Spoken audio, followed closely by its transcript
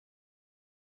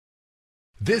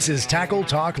This is Tackle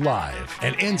Talk Live,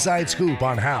 an inside scoop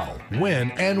on how,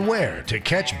 when, and where to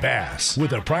catch bass,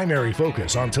 with a primary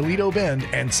focus on Toledo Bend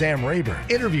and Sam Rayburn.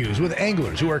 Interviews with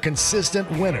anglers who are consistent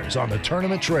winners on the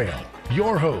tournament trail.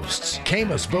 Your hosts,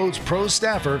 Camus Boats Pro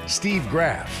staffer Steve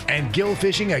Graff and Gill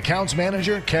Fishing Accounts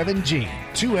Manager Kevin Jean.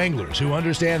 Two anglers who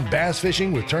understand bass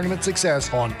fishing with tournament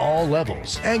success on all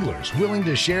levels. Anglers willing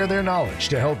to share their knowledge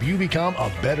to help you become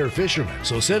a better fisherman.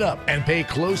 So sit up and pay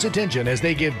close attention as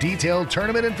they give detailed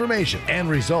tournament information and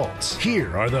results.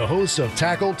 Here are the hosts of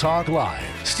Tackle Talk Live,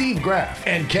 Steve Graff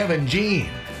and Kevin Jean.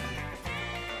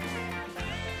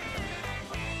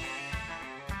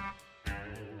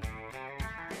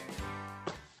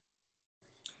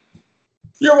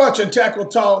 You're watching Tackle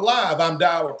Talk Live. I'm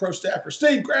Iowa Pro Staffer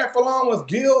Steve Graff, along with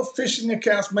Gill Fishing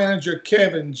Accounts Manager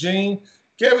Kevin Jean.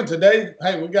 Kevin, today,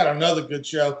 hey, we got another good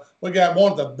show. We got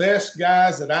one of the best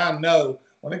guys that I know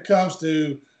when it comes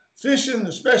to fishing,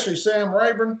 especially Sam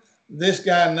Rayburn. This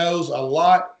guy knows a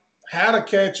lot, how to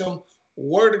catch them,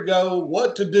 where to go,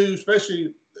 what to do,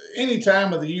 especially any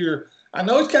time of the year. I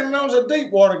know he's kind of known as a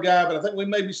deep water guy, but I think we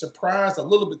may be surprised a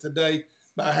little bit today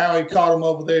by how he caught him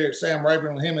over there at Sam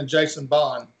Rayburn with him and Jason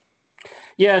Bond.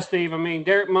 Yeah, Steve. I mean,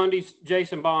 Derek Mundy,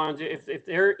 Jason Bonds, if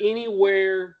they're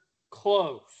anywhere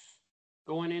close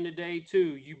going into day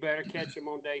two, you better catch them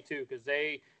on day two, because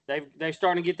they're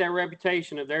starting to get that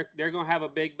reputation of they're going to have a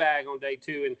big bag on day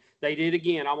two. And they did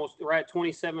again, almost right at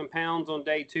 27 pounds on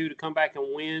day two to come back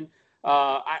and win.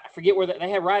 I forget where they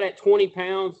had right at 20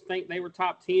 pounds. I think they were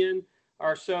top 10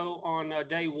 or so on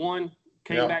day one.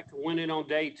 Came back to win it on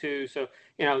day two. So,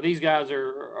 you know, these guys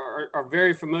are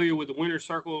very familiar with the winner's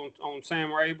circle on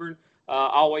Sam Rayburn.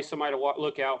 Always somebody to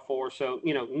look out for. So,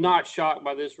 you know, not shocked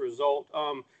by this result.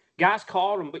 Guys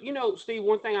called them. But, you know, Steve,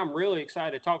 one thing I'm really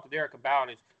excited to talk to Derek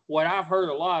about is what I've heard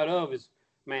a lot of is,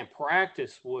 man,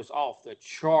 practice was off the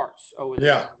charts over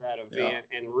there at that event,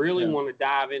 and really want to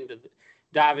dive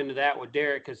into that with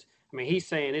Derek, because, I mean, he's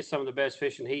saying it's some of the best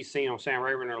fishing he's seen on Sam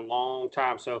Rayburn in a long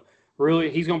time. So,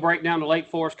 really, he's going to break down the lake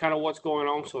for us, kind of what's going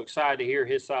on. So excited to hear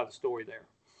his side of the story there.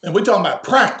 And we're talking about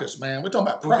practice, man. We're talking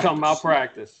about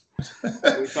practice.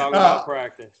 We're talking about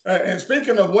practice. And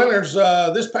speaking of winners,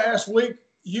 this past week,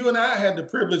 you and I had the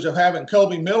privilege of having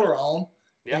Colby Miller on.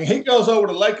 Yep. And he goes over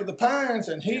to Lake of the Pines,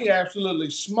 and he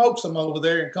absolutely smokes them over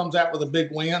there and comes out with a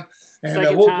big win. And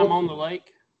Second time on the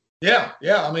lake. Yeah.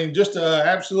 I mean, just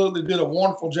absolutely did a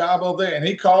wonderful job over there. And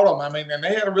he caught them. I mean, and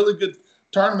they had a really good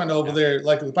tournament over there at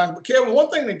Lake of the Pines. But Kevin, one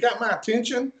thing that got my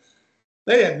attention,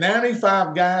 they had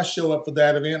 95 guys show up for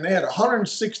that event. They had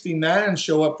 169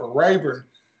 show up for Rayburn.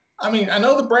 I mean, I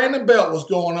know the Brandon Belt was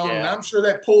going on, and I'm sure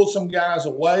that pulled some guys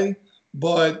away,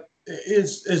 but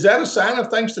is that a sign of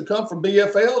things to come from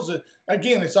BFLs?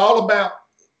 Again, it's all about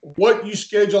what you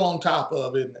schedule on top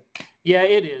of, isn't it? Yeah,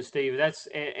 it is, Steve.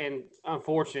 And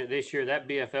unfortunate this year, that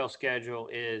BFL schedule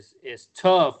is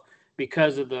tough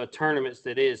because of the tournaments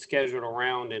that is scheduled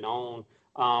around and on.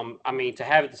 I mean, to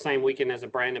have it the same weekend as a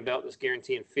Brandon Belt that's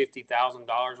guaranteeing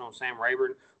 $50,000 on Sam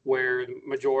Rayburn, where the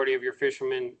majority of your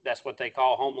fishermen, that's what they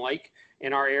call home lake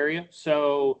in our area.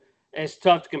 So it's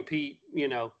tough to compete, you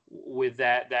know, with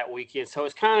that weekend. So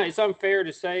it's unfair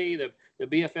to say that the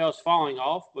BFL is falling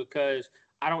off, because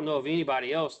I don't know of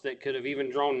anybody else that could have even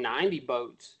drawn 90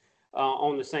 boats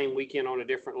on the same weekend on a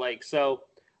different lake. So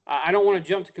I don't want to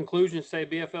jump to conclusions and say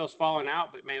BFL's falling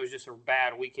out, but, man, it was just a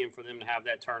bad weekend for them to have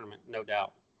that tournament, no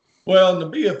doubt. Well, the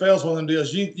BFL's one of them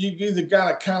deals. You either got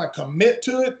to kind of commit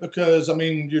to it, because, I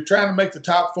mean, you're trying to make the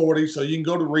top 40 so you can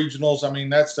go to regionals. I mean,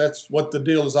 that's what the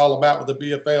deal is all about with the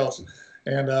BFLs.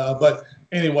 And but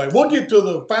anyway, we'll get to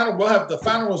the final. We'll have the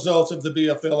final results of the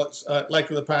BFL at Lake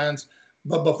of the Pines.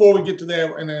 But before we get to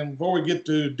that, and then before we get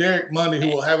to Derek Mundy, who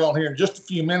we'll have on here in just a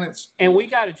few minutes. And we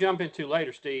got to jump into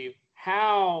later, Steve,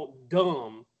 how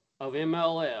dumb of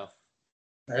MLF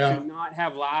to not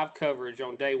have live coverage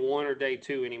on day one or day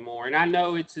two anymore. And I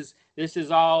know this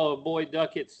is all Boyd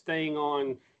Duckett's thing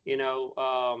on, you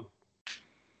know,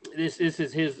 this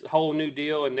is his whole new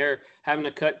deal, and they're having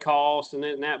to cut costs and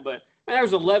that. But, man, there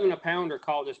was 11 a pounder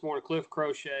called this morning, Cliff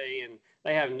Crochet, and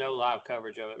they have no live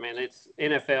coverage of it. Man, it's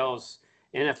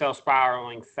NFL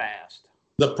spiraling fast.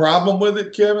 The problem with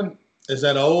it, Kevin, is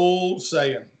that old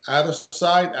saying, out of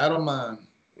sight, out of mind.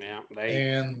 Yeah,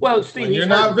 Steve, you're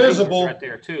not visible right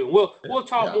there too. We'll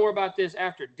talk more about this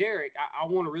after Derek. I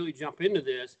want to really jump into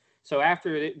this. So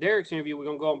after Derek's interview, we're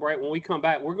gonna go on break. When we come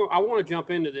back, I want to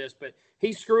jump into this, but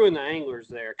he's screwing the anglers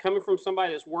there. Coming from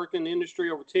somebody that's worked in the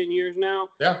industry over 10 years now,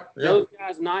 those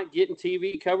guys not getting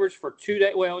TV coverage for 2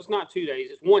 days. Well, it's not 2 days;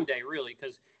 it's 1 day really,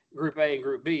 because Group A and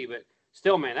Group B. But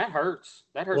still, man, that hurts.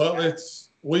 Well,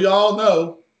 we all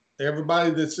know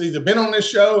everybody that's either been on this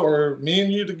show or me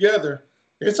and you together,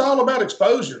 it's all about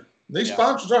exposure. These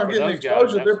sponsors aren't getting the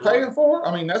exposure they're paying for.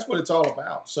 I mean, that's what it's all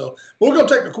about. So we're going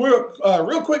to take a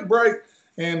real quick break.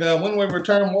 And when we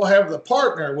return, we'll have the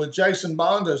partner with Jason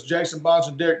Bonds, as Jason Bonds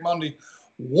and Derek Mundy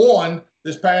won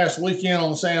this past weekend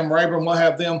on Sam Rayburn. We'll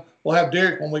have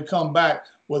Derek when we come back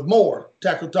with more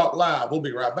Tackle Talk Live. We'll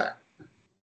be right back.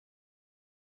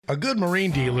 A good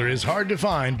marine dealer is hard to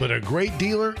find, but a great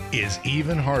dealer is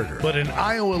even harder. But in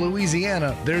Iowa,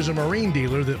 Louisiana, there's a marine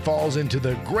dealer that falls into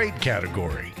the great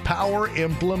category. Power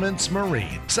Implements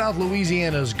Marine, South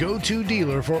Louisiana's go-to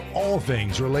dealer for all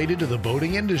things related to the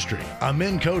boating industry. A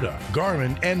Minn Kota,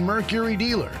 Garmin, and Mercury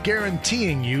dealer,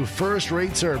 guaranteeing you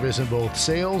first-rate service in both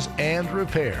sales and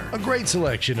repair. A great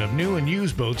selection of new and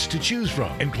used boats to choose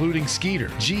from, including Skeeter,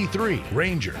 G3,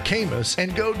 Ranger, Camus,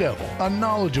 and Go Devil. A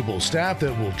knowledgeable staff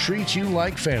that will treat you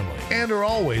like family and are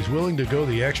always willing to go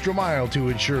the extra mile to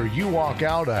ensure you walk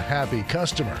out a happy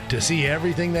customer. To see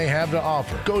everything they have to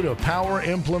offer, go to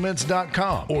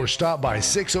powerimplements.com or stop by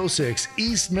 606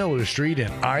 East Miller Street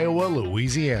in Iowa,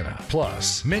 Louisiana.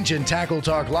 Plus, mention Tackle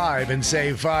Talk Live and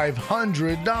save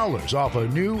 $500 off a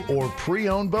new or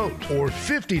pre-owned boat or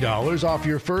 $50 off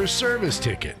your first service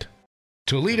ticket.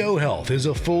 Toledo Health is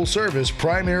a full-service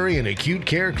primary and acute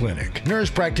care clinic. Nurse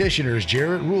practitioners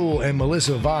Jarrett Rule and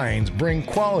Melissa Vines bring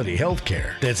quality health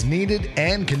care that's needed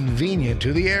and convenient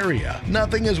to the area.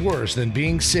 Nothing is worse than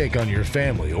being sick on your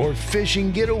family or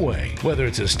fishing getaway. Whether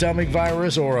it's a stomach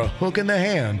virus or a hook in the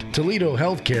hand, Toledo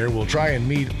Healthcare will try and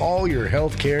meet all your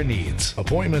health care needs.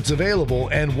 Appointments available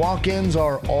and walk-ins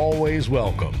are always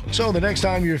welcome. So the next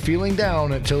time you're feeling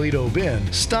down at Toledo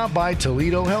Bend, stop by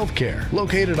Toledo Healthcare,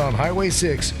 located on Highway 6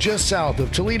 just south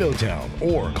of Toledo Town,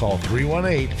 or call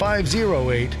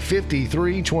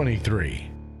 318-508-5323.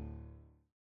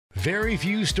 Very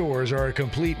few stores are a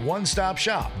complete one-stop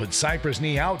shop, but Cypress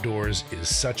Knee Outdoors is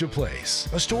such a place.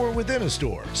 A store within a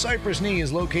store. Cypress Knee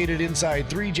is located inside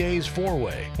 3J's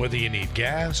Four-Way. Whether you need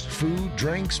gas, food,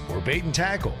 drinks, or bait and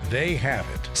tackle, they have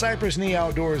it. Cypress Knee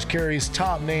Outdoors carries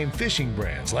top-name fishing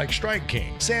brands like Strike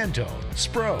King, Sandtone,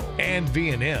 Spro, and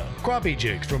V&M. Crappie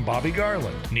jigs from Bobby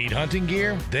Garland. Need hunting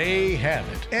gear? They have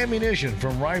it. Ammunition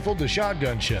from rifle to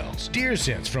shotgun shells. Deer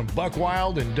scents from Buck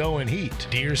Wild and Doe and Heat.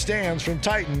 Deer stands from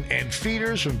Titan and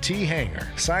feeders from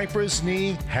T-Hanger. Cypress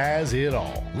Knee has it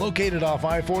all. Located off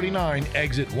I-49,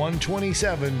 exit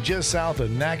 127, just south of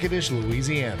Natchitoches,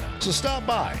 Louisiana. So stop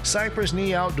by Cypress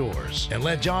Knee Outdoors and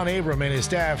let John Abram and his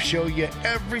staff show you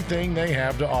everything they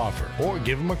have to offer. Or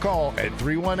give them a call at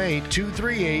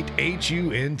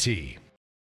 318-238-HUNT.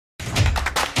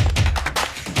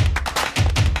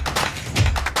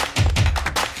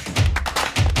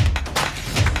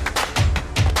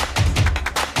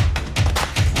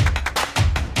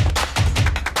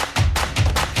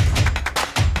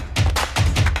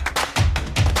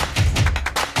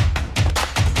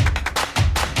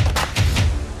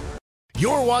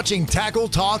 You're watching Tackle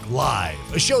Talk Live,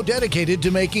 a show dedicated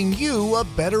to making you a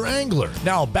better angler.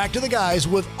 Now back to the guys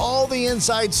with all the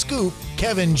inside scoop,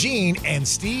 Kevin Jean and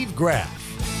Steve Graff.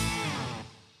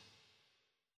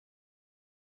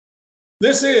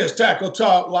 This is Tackle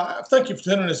Talk Live. Thank you for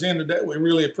tuning us in today. We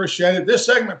really appreciate it. This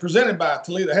segment presented by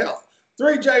Toledo Health,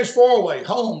 3J's Four-Way,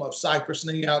 home of Cypress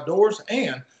Knee Outdoors,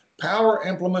 and Power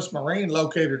Implements Marine,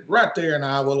 located right there in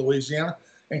Iowa, Louisiana.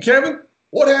 And Kevin,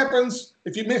 what happens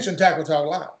if you mention Tackle Talk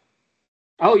Live?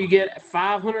 Oh, you get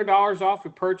 $500 off the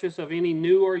purchase of any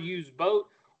new or used boat,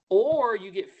 or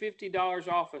you get $50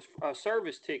 off a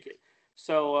service ticket.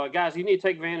 So, guys, you need to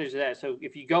take advantage of that. So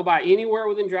if you go by anywhere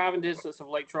within driving distance of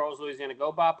Lake Charles, Louisiana,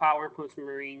 go buy Power Implements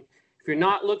Marine. If you're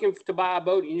not looking to buy a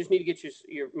boat, you just need to get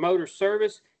your motor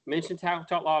service, mention Tackle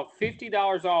Talk Live,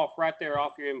 $50 off right there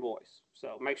off your invoice.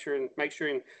 So make sure and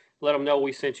let them know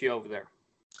we sent you over there.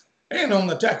 And on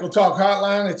the Tackle Talk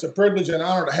Hotline, it's a privilege and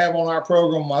honor to have on our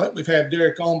program. I think we've had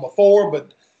Derek on before,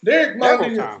 but Derek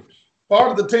Mundy, part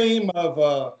of the team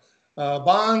of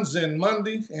Bonds and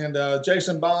Mundy, and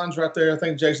Jason Bonds right there. I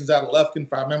think Jason's out of Lufkin,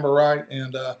 if I remember right,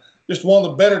 and just one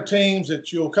of the better teams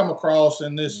that you'll come across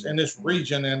in this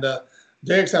region. And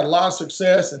Derek's had a lot of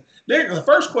success. And Derek, the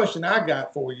first question I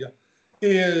got for you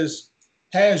is: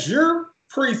 has your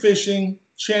pre-fishing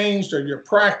changed or your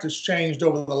practice changed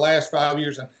over the last 5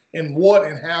 years, and what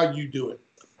and how you do it?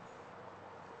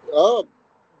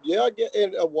 Yeah, I get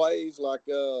in ways like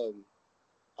I'm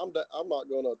not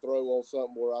going to throw on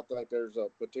something where I think there's a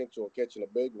potential of catching a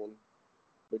big one,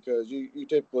 because you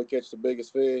typically catch the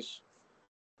biggest fish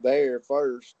there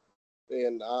first,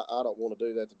 and I don't want to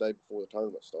do that the day before the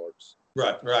tournament starts.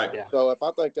 Right. Yeah. So if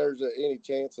I think there's any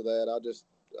chance of that, I just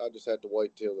have to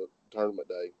wait till the tournament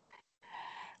day.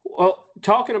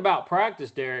 Talking about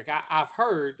practice, Derek, I've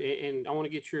heard, and I want to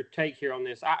get your take here on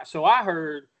this. I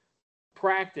heard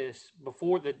practice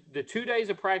before the 2 days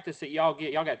of practice that y'all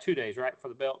get. Y'all got 2 days, right, for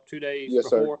the belt? 2 days Yes,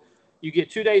 before. sir. You get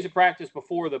 2 days of practice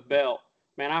before the belt.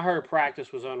 Man, I heard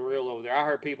practice was unreal over there. I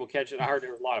heard people catching. I heard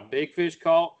there was a lot of big fish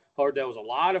caught. Heard there was a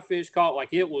lot of fish caught. Like,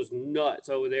 it was nuts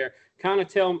over there. Kind of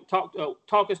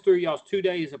talk us through y'all's 2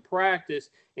 days of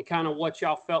practice and kind of what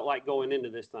y'all felt like going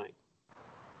into this thing.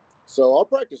 So our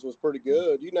practice was pretty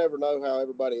good. You never know how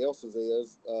everybody else's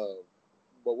is,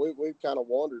 but we kind of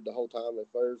wondered the whole time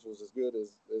if theirs was as good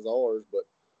as ours. But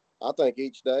I think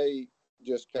each day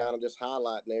just kind of just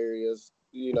highlighting areas,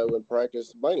 you know, in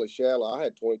practice, mainly shallow. I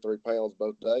had 23 pounds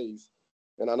both days,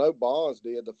 and I know Bonds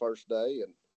did the first day,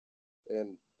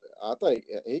 and I think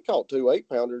he caught 2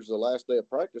 8-pounders the last day of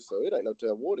practice. So it ain't no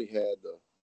telling what he had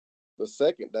the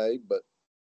second day, but.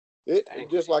 It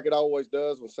just like it always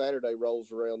does when Saturday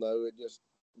rolls around, though. It just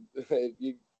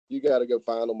you got to go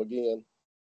find them again.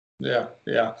 Yeah,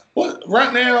 yeah. Well,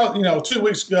 right now, you know, 2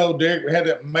 weeks ago, Derek, we had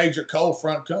that major cold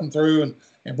front come through,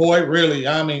 and boy, it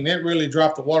really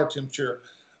dropped the water temperature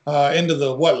into the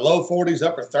low 40s,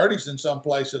 upper 30s in some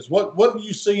places. What are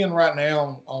you seeing right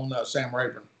now on Sam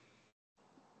Rayburn?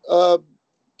 Kind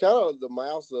of the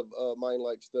mouths of Main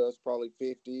Lake stuff's probably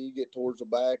 50. You get towards the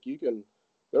back, you can.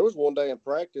 There was one day in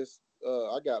practice,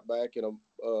 I got back in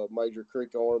a major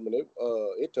creek arm, and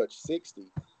it touched 60.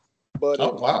 But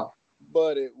wow!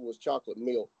 But it was chocolate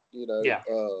milk, you know. Yeah.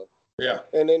 Yeah.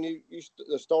 And then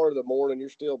the start of the morning, you're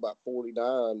still about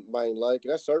 49 Main Lake,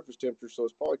 and that's surface temperature, so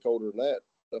it's probably colder than that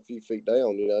a few feet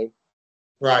down, you know.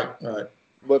 Right.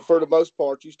 But for the most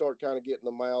part, you start kind of getting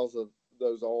the mouths of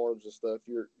those arms and stuff.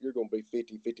 You're going to be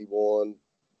 50, 51,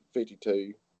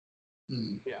 52.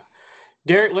 Yeah.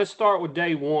 Derek, let's start with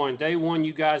day one. Day one,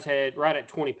 you guys had right at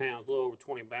 20 pounds, a little over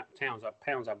 20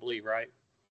 pounds, I believe, right?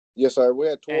 Yes, sir. We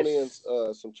had 20 and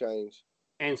some change.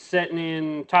 And setting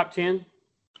in top 10?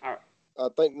 I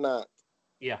think ninth.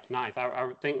 Yeah, ninth. I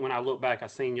think when I look back, I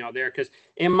seen y'all there. Because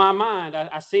in my mind,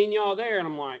 I seen y'all there, and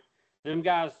I'm like, them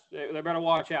guys, they better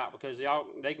watch out because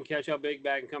they can catch up big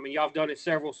bag and come in. Y'all have done it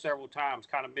several times,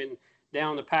 kind of been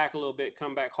down the pack a little bit,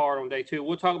 come back hard on day two.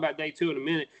 We'll talk about day two in a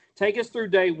minute. Take us through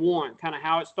day one, kind of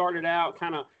how it started out,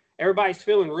 kind of everybody's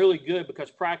feeling really good because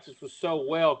practice was so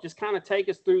well. Just kind of take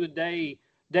us through the day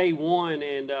one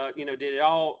and, did it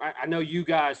all – I know you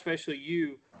guys, especially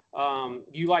you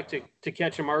like to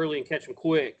catch them early and catch them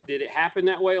quick. Did it happen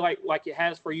that way like it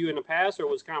has for you in the past, or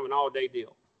was it kind of an all-day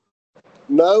deal?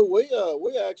 No,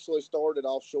 we actually started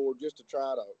offshore just to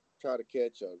try to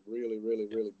catch a really, really,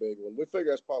 really big one. We figured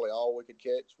that's probably all we could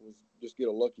catch was just get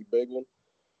a lucky big one.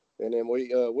 And then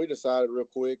we decided real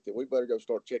quick that we better go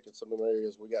start checking some of the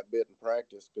areas we got bit in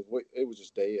practice because it was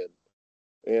just dead.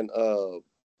 And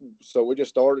so we just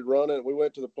started running. We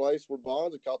went to the place where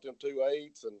Bonds had caught them 2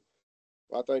 8s, and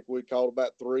I think we caught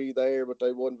about 3 there, but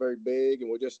they wasn't very big.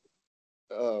 And we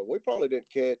probably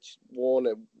didn't catch one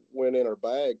that went in our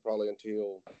bag probably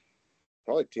until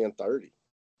probably 10:30.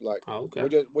 Like,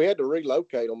 okay. we had to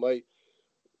relocate them.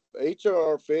 Each of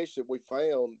our fish that we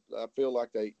found, I feel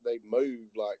like they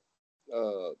moved like,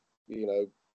 100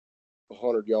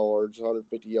 yards,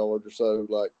 150 yards or so.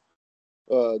 Like,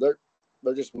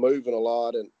 they're just moving a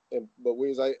lot, but we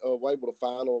was able to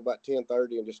find them about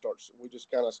 10:30 and we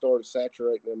just kind of started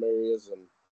saturating them areas and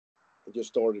just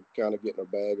started kind of getting our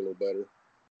bag a little better.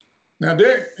 Now,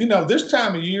 Derek, this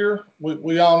time of year,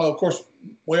 we all know, of course,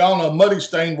 muddy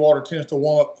stained water tends to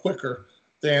warm up quicker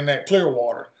than that clear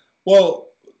water. Well,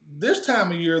 this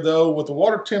time of year, though, with the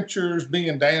water temperatures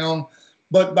being down,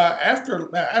 but by after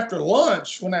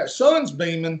lunch, when that sun's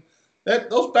beaming,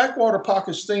 those backwater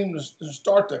pockets seem to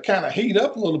start to kind of heat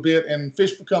up a little bit and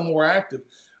fish become more active.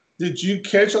 Did you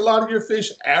catch a lot of your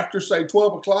fish after, say,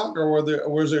 12 o'clock, or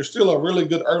was there still a really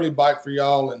good early bite for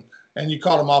y'all and you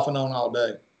caught them off and on all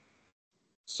day?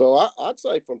 So I'd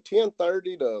say from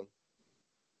 10:30 to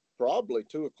probably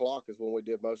 2 o'clock is when we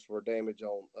did most of our damage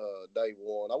on day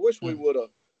one. I wish we would have.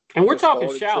 And we're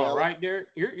talking shallow, right, Derek?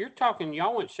 You're talking.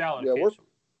 Y'all went shallow. Yeah,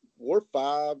 we're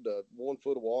 5 to 1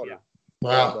 foot of water. Yeah.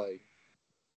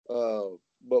 Wow.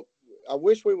 But I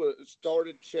wish we would have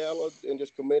started shallow and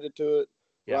just committed to it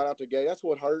right out the gate. That's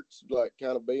what hurts, like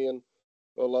kind of being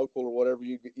a local or whatever.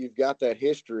 You've got that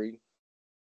history.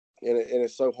 And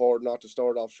it's so hard not to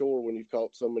start offshore when you've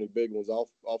caught so many big ones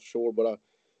offshore. But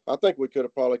I think we could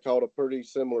have probably caught a pretty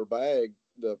similar bag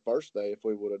the first day if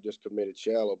we would have just committed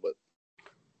shallow. But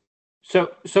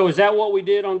so is that what we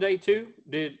did on day two?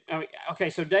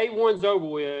 So day one's over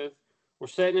with. We're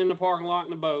sitting in the parking lot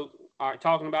in the boat. All right,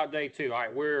 talking about day two. All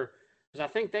right, because I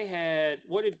think they had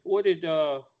what did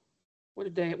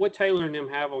What Taylor and them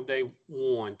have on day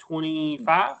one?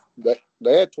 25?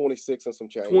 They had 26 and some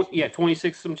change.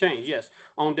 26 some change, yes,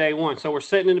 on day one. So we're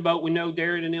sitting in the boat. We know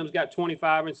Darren and them's got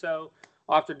 25 and so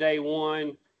after day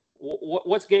one.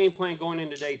 What's game plan going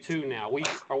into day two now?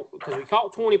 Because we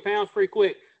caught 20 pounds pretty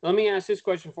quick. Let me ask this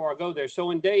question before I go there. So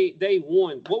in day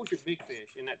one, what was your big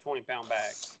fish in that 20-pound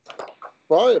bag?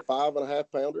 Probably a 5.5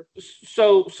 pounder.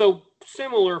 So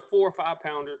similar 4 or 5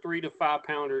 pounder, 3 to 5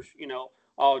 pounders,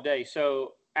 all day.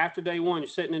 So after day one, you're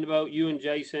sitting in the boat, you and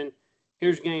Jason.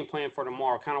 Here's game plan for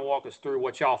tomorrow. Kind of walk us through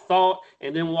what y'all thought,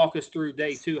 and then walk us through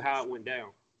day two, how it went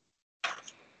down.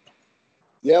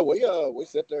 Yeah, we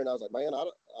sit there and I was like, man,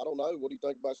 I don't know. What do you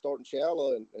think about starting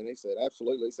shallow? And he said,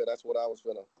 absolutely. He said that's what I was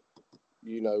gonna,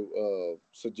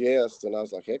 suggest. And I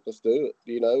was like, heck, let's do it.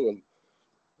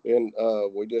 And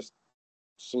we just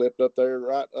slipped up there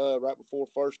right before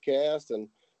first cast, and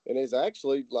it's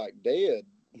actually like dead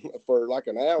for like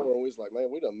an hour. And we was like,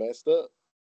 man, we done messed up.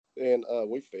 And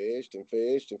we fished and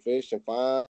fished and fished, and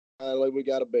finally we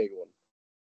got a big one.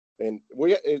 And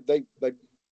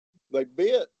they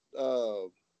bit a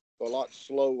lot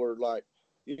slower. Like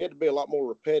you had to be a lot more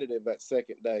repetitive that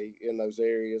second day in those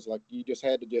areas. Like you just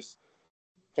had to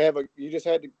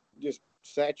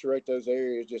saturate those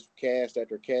areas, just cast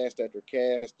after cast after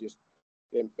cast.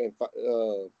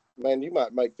 Man, you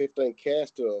might make 15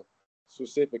 casts to a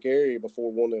specific area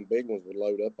before one of them big ones would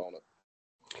load up on it.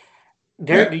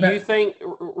 Derek, do you think,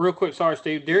 real quick, sorry,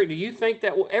 Steve, Derek, do you think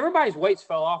that everybody's weights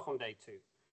fell off on day two?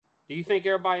 Do you think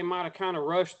everybody might have kind of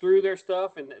rushed through their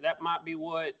stuff, and that might be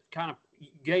what kind of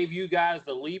gave you guys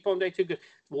the leap on day two? Because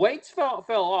weights fell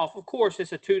off. Of course,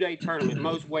 it's a 2-day tournament.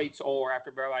 Most weights are after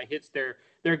everybody hits their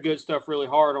good stuff really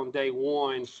hard on day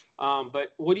one.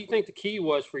 But what do you think the key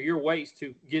was for your weights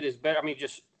to get as better? I mean,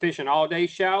 just fishing all day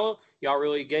shallow? Y'all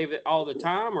really gave it all the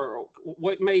time? Or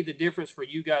what made the difference for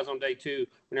you guys on day two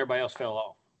when everybody else fell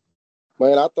off?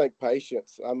 Man, I think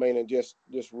patience. I mean, and just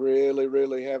really,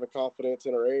 really having confidence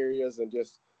in our areas, and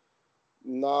just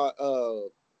not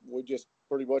we just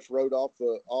pretty much wrote off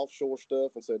the offshore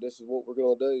stuff and said, this is what we're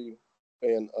going to do.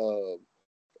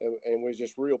 And we're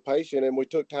just real patient, and we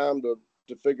took time to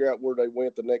figure out where they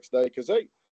went the next day, because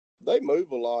they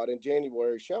move a lot in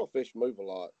January. Shallow fish move a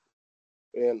lot,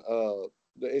 and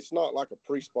it's not like a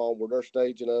pre-spawn where they're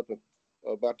staging up and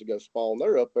about to go spawn.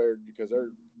 They're up there because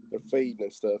they're feeding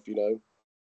and stuff, And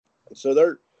so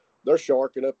they're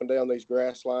sharking up and down these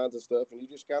grass lines and stuff, and you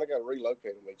just kind of got to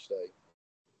relocate them each day.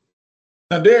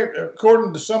 Now, Derek,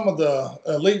 according to some of the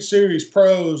Elite Series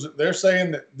pros, they're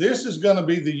saying that this is going to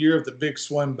be the year of the big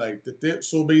swim bait, that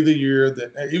this will be the year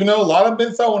that, even though a lot have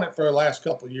been throwing it for the last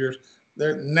couple of years,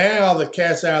 now the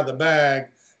cat's out of the bag,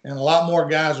 and a lot more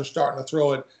guys are starting to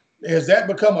throw it. Has that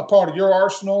become a part of your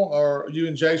arsenal, or you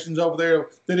and Jason's over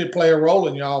there? Did it play a role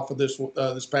in y'all for this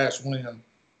past win?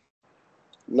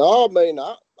 No, I mean,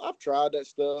 I've tried that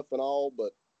stuff and all,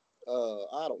 but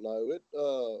I don't know.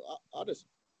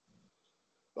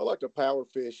 I like to power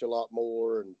fish a lot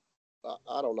more, and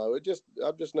I don't know.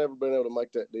 I've just never been able to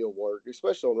make that deal work,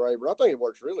 especially on Rayburn. I think it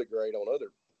works really great on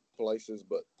other places,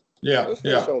 but those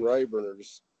fish on Rayburn are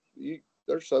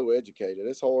they're so educated.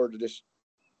 It's hard to just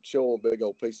show them a big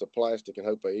old piece of plastic and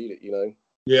hope they eat it,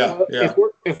 Yeah, well, yeah.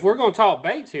 If we're going to talk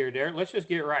baits here, Derek, let's just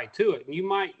get right to it. You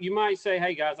might say,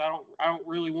 hey guys, I don't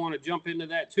really want to jump into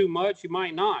that too much. You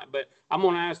might not, but I'm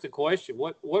going to ask the question: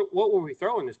 what were we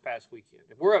throwing this past weekend?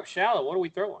 If we're up shallow, what are we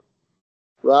throwing?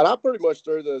 Right, I pretty much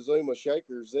threw the Zuma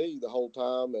Shaker Z the whole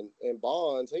time, and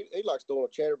Bonds he likes throwing a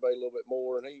chatterbait a little bit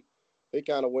more, and he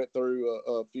kind of went through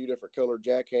a few different colored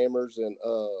jackhammers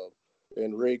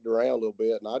and rigged around a little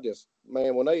bit, and I just,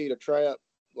 man, when they eat a trap,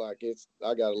 like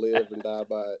I gotta live and die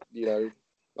by it,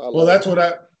 Well, that's what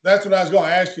I was going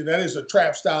to ask you. That is a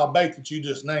trap style bait that you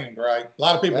just named, right? A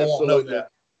lot of people won't know that.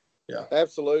 Yeah,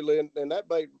 absolutely. And that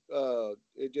bait,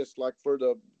 it just like for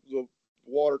the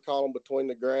water column between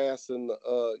the grass and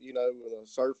the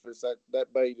surface.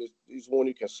 That bait is one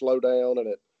you can slow down, and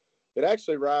it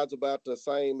actually rides about the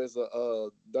same as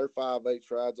their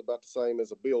 5/8 rides about the same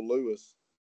as a Bill Lewis.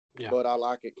 Yeah. But I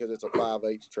like it because it's a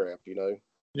 5/8 trap,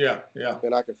 Yeah, yeah.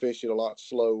 And I can fish it a lot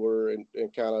slower and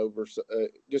kind of over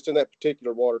just in that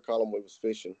particular water column we was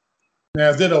fishing. Now,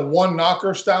 is it a one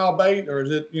knocker style bait, or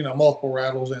is it multiple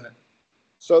rattles in it?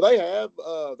 So they have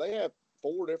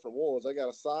 4 different ones. They got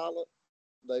a silent,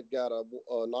 they've got a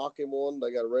knocking one,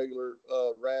 they got a regular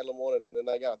rattling one, and then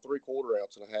they got a 3/4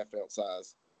 ounce and a 1/2 ounce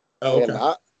size. Oh, okay.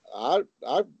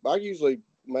 And I usually,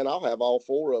 man, I'll have all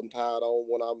 4 of them tied on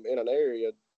when I'm in an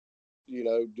area,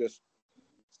 just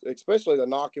especially the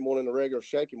knocking one and the regular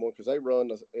shaking one, because they run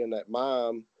in that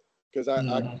mime because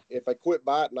if I quit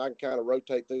biting, I can kind of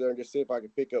rotate through there and just see if I can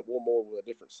pick up one more with a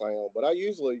different sound. But I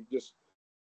usually just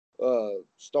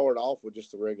start off with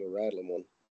just a regular rattling one.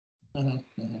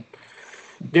 Mm-hmm. Mm-hmm.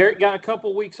 Derek got a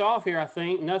couple weeks off here, I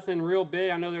think. Nothing real big.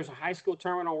 I know there's a high school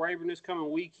tournament on Rayburn this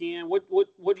coming weekend. What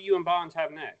do you and Bonds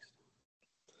have next?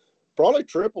 Probably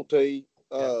Triple T,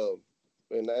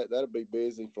 and that'll be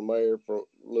busy from there for a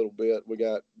little bit. We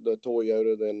got the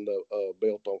Toyota, then the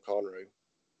belt on Conroe.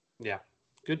 Yeah,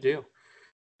 good deal.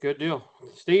 Good deal.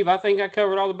 Steve, I think I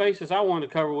covered all the bases I wanted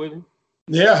to cover with him.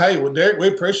 Yeah, hey, well, Derek, we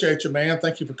appreciate you, man.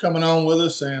 Thank you for coming on with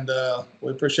us, and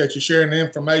we appreciate you sharing the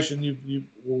information you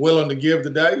were willing to give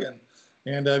today.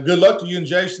 And good luck to you and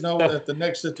Jason over at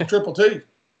the Triple T.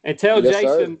 And tell Yes,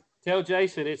 Jason, sir. Tell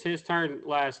Jason it's his turn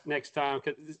next time.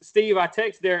 Because Steve, I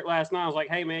texted Derek last night. I was like,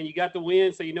 "Hey, man, you got the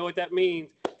win, so you know what that means.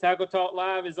 Tackle Talk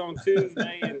Live is on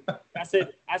Tuesday." And I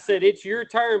said it's your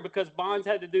turn because Bonds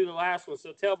had to do the last one.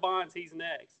 So tell Bonds he's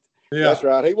next. Yeah, that's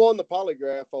right. He won the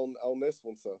polygraph on this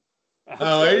one, so.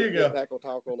 Oh, there you go. Tackle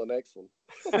Talk on the next one.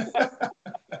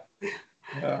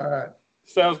 All right.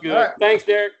 Sounds good. Right. Thanks,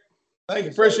 Derek. Thank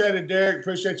you. Appreciate it, Derek.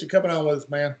 Appreciate you coming on with us,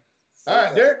 man. All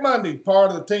right, Derek Mundy, part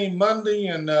of the team Mundy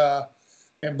and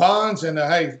Bonds, and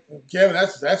hey, Kevin,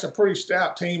 that's a pretty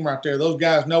stout team right there. Those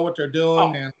guys know what they're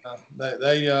doing, and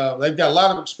they've got a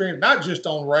lot of experience, not just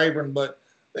on Rayburn, but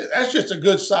that's just a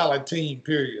good, solid team.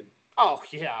 Period. Oh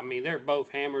yeah, I mean they're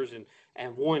both hammers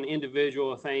and won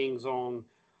individual things on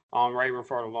Rayburn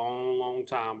for a long, long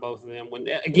time. Both of them.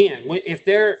 If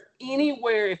they're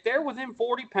anywhere, if they're within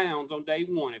 40 pounds on day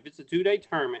one, if it's a 2-day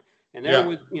tournament, and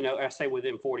they're I say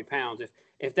within 40 pounds,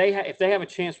 if they have a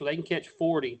chance where they can catch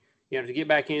 40, to get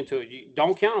back into it, you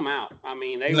don't count them out. I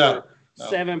mean, they were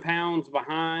 7 pounds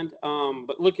behind.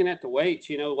 But looking at the weights,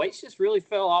 the weights just really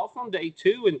fell off on day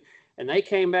two, and they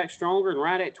came back stronger and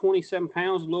right at 27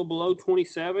 pounds, a little below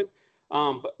 27.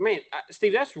 But man,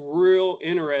 Steve, that's real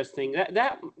interesting.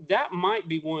 That might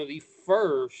be one of the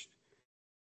first.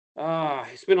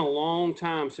 It's been a long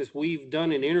time since we've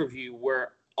done an interview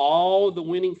where all the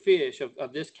winning fish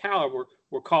of this caliber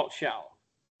were caught shallow.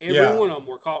 Every one of them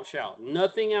were caught shallow.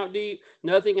 Nothing out deep,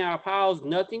 nothing out of piles,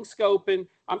 nothing scoping.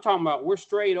 I'm talking about we're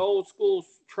straight old school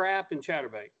trap and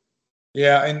chatterbait.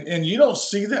 Yeah, and you don't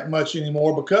see that much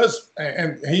anymore because,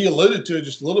 and he alluded to it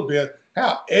just a little bit,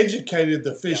 how educated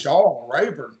the fish are on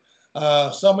Rayburn.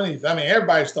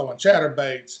 Everybody's throwing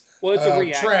chatterbaits. Well, it's a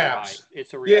reaction traps. Bite.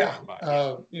 It's a reaction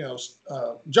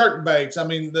bite. Jerk baits. I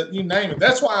mean, you name it.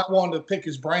 That's why I wanted to pick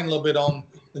his brain a little bit on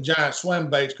the giant swim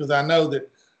baits, because I know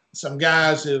that some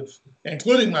guys have,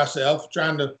 including myself,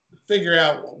 trying to figure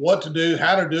out what to do,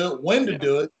 how to do it, when to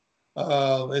do it.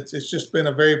 It's just been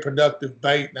a very productive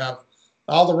bait. Now,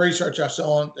 all the research I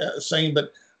seen,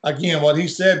 but again, what he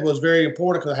said was very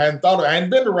important because I hadn't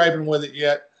been to Rayburn with it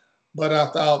yet, but I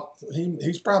thought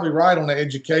he's probably right on the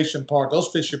education part. Those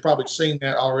fish have probably seen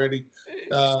that already.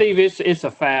 Steve, it's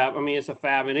a fab. I mean, it's a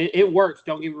fab, and it works.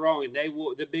 Don't get me wrong, and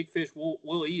the big fish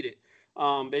will eat it.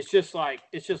 It's just like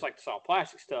the soft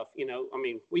plastic stuff. I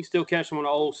mean, we still catch them on an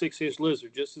old 6-inch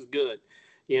lizard just as good.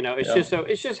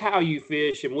 It's just how you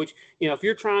fish, and which if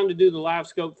you're trying to do the live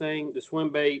scope thing, the swim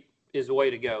bait is the way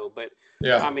to go. But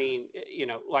I mean,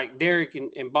 like Derek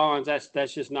and Bonds,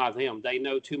 that's just not them. They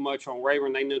know too much on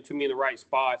Rayburn. They know too many in the right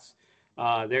spots.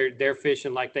 They're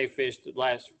fishing like they fished the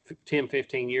last 10,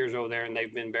 15 years over there, and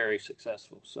they've been very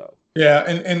successful. So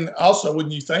and also when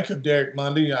you think of Derek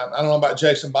Mundy, I don't know about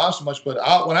Jason Bonds so much, but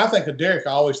when I think of Derek,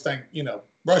 I always think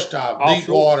brush top, deep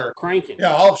water, cranking.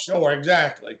 Yeah, offshore,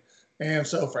 exactly. And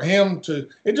so for him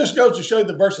it just goes to show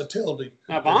the versatility.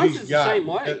 Now Bonds is the same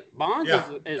way. Bonds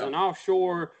is an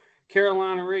offshore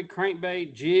Carolina rig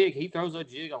crankbait jig. He throws a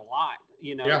jig a lot,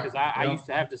 because I used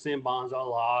to have to send Bonds a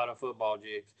lot of football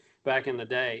jigs back in the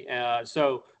day.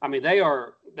 So I mean,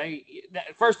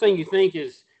 first thing you think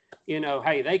is,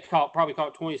 hey, they probably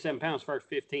caught 27 pounds first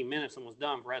 15 minutes and was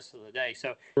done the rest of the day.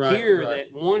 So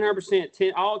that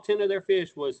 100%, all 10 of their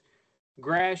fish was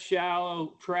grass,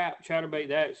 shallow, trap, chatterbait.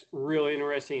 That's really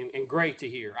interesting and great to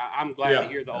hear. I'm glad to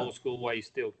hear the old school way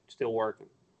still working.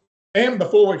 And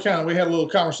before we had a little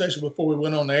conversation before we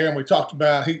went on the air, and we talked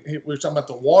about we were talking about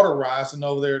the water rising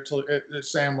over there at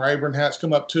Sam Rayburn, how it's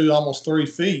come up to almost 3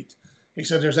 feet. He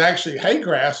said there's actually hay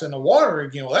grass in the water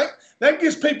again. Well, that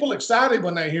gets people excited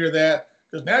when they hear that,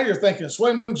 because now you're thinking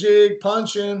swim jig,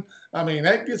 punching. I mean,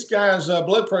 that gets guys'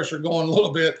 blood pressure going a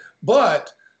little bit,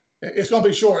 but it's going to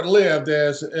be short-lived,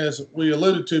 as we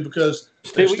alluded to, because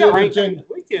we got rain coming this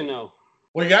weekend, though.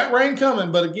 We got rain coming,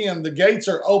 but again, the gates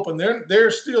are open.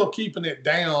 They're still keeping it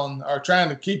down, or trying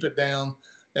to keep it down.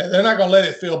 They're not going to let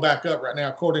it fill back up right now,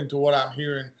 according to what I'm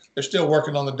hearing. They're still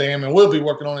working on the dam, and we'll be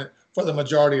working on it for the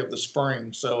majority of the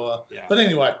spring. So, But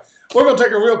anyway, we're going to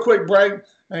take a real quick break.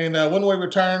 And when we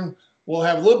return, we'll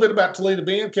have a little bit about Toledo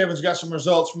Bend. Kevin's got some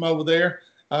results from over there.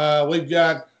 We've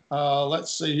got,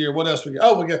 let's see here, what else we got?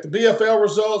 Oh, we got the BFL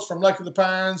results from Lake of the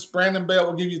Pines. Brandon Belt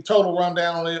will give you a total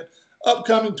rundown on it,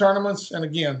 upcoming tournaments, and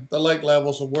again, the lake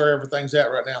levels of where everything's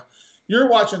at right now. You're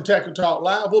watching Tackle Talk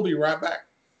Live. We'll be right back.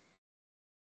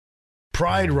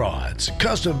 Pride Rods,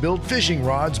 custom-built fishing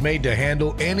rods made to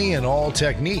handle any and all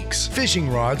techniques. Fishing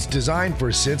rods designed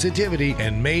for sensitivity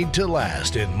and made to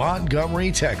last in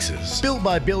Montgomery, Texas. Built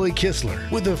by Billy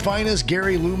Kistler with the finest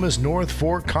Gary Loomis North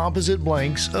Fork composite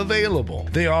blanks available.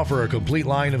 They offer a complete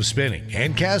line of spinning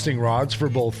and casting rods for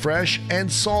both fresh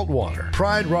and saltwater.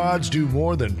 Pride Rods do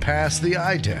more than pass the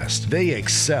eye test. They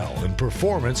excel in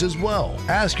performance as well.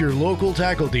 Ask your local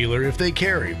tackle dealer if they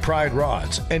carry Pride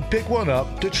Rods and pick one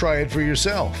up to try it for yourself.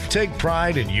 Take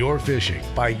pride in your fishing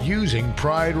by using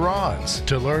Pride Rods.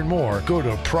 To learn more, go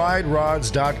to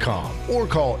priderods.com or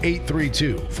call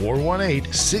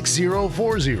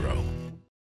 832-418-6040.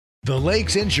 The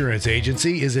Lakes Insurance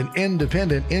Agency is an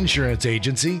independent insurance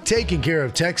agency taking care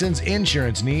of Texans'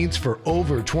 insurance needs for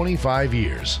over 25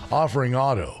 years, offering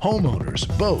auto, homeowners,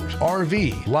 boat,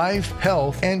 RV, life,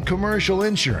 health, and commercial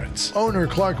insurance. Owner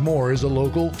Clark Moore is a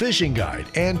local fishing guide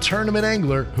and tournament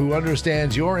angler who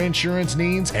understands your insurance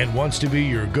needs and wants to be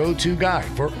your go-to guide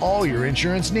for all your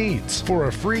insurance needs. For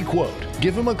a free quote,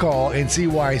 give him a call and see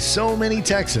why so many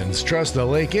Texans trust the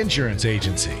Lake Insurance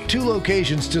Agency. 2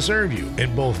 locations to serve you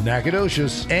in both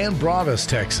Nacogdoches and Broadus,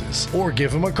 Texas, or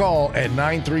give him a call at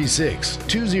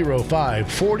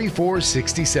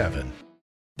 936-205-4467.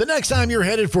 The next time you're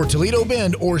headed for Toledo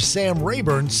Bend or Sam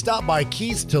Rayburn, stop by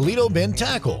Keith's Toledo Bend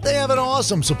Tackle. They have an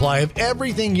awesome supply of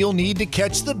everything you'll need to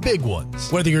catch the big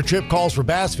ones. Whether your trip calls for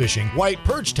bass fishing, white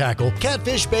perch tackle,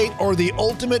 catfish bait, or the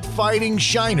ultimate fighting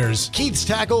shiners, Keith's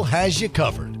Tackle has you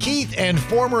covered. Keith and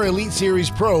former Elite Series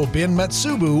pro Ben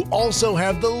Matsubu also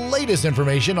have the latest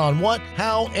information on what,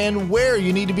 how, and where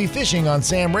you need to be fishing on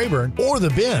Sam Rayburn or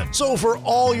the Bend. So for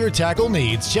all your tackle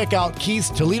needs, check out Keith's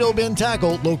Toledo Bend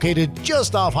Tackle, located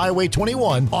just off Highway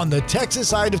 21 on the Texas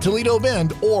side of Toledo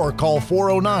Bend, or call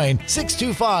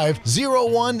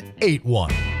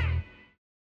 409-625-0181.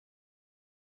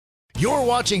 You're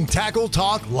watching Tackle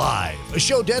Talk Live, a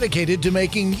show dedicated to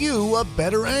making you a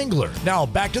better angler. Now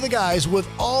back to the guys with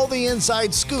all the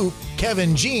inside scoop,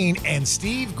 Kevin Jean and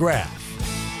Steve Graff.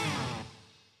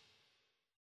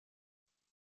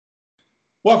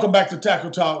 Welcome back to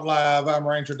Tackle Talk Live. I'm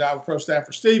Ranger Diver Pro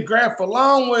Staffer Steve Graff,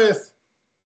 along with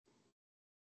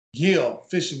Gil,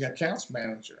 Fishing Accounts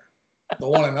Manager, the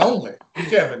one and only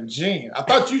Kevin Jean. I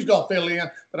thought you was going to fill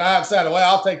in, but I decided, well,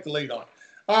 I'll take the lead on it.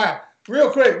 All right, real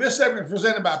quick, this segment is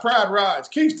presented by Pride Rods,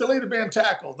 Keith's Toledo Bend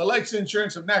Tackle, the Lakes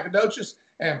Insurance of Nacogdoches,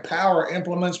 and Power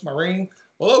Implements Marine,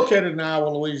 located in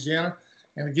Iowa, Louisiana.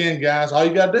 And again, guys, all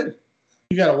you got to do,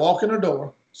 you got to walk in the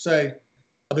door, say,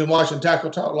 I've been watching Tackle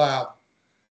Talk Live.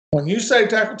 When you say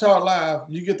Tackle Talk Live,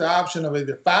 you get the option of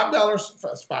either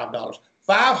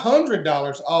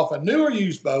 $500 off a new or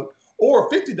used boat, or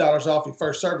 $50 off your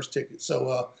first service ticket.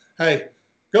 So, hey,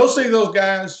 go see those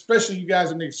guys, especially you guys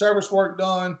that need service work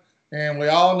done. And we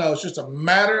all know it's just a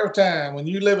matter of time. When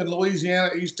you live in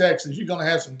Louisiana, East Texas, you're going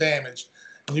to have some damage,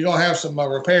 and you're going to have some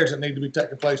repairs that need to be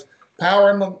taking place.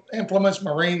 Power Implements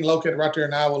Marine, located right there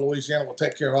in Iowa, Louisiana, will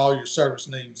take care of all your service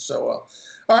needs. So, all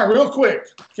right, real quick,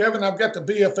 Kevin, I've got the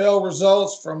BFL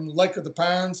results from Lake of the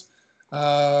Pines.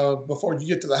 Before you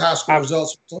get to the high school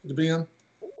results to be in?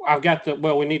 I've got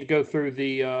we need to go through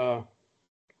the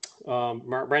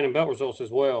Brandon Belt results as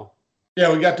well.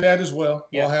 Yeah, we got that as well.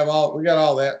 Yeah. We got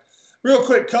all that. Real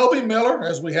quick, Kobe Miller,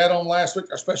 as we had on last week,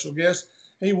 our special guest,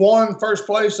 he won first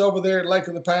place over there at Lake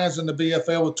of the Pines in the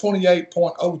BFL with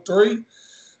 28.03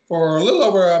 for a little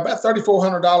over about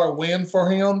 $3,400 win for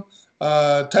him.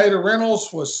 Taylor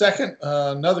Reynolds was second.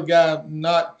 Another guy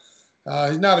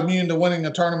he's not immune to winning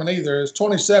a tournament either. It's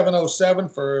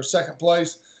 27.07 for second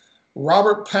place.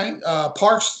 Robert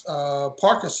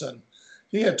Parkinson,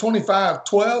 he had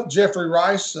 25.12. Jeffrey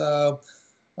Rice, I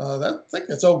think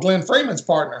that's old Glenn Freeman's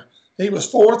partner. He was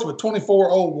fourth with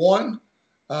 24.01.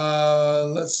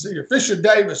 Let's see here. Fisher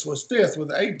Davis was fifth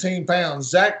with 18 pounds.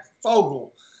 Zach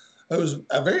Fogel, who was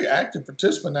a very active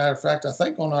participant, matter of fact, I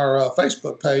think on our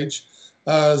Facebook page.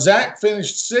 Zach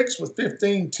finished sixth with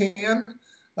 15.10.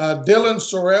 Dylan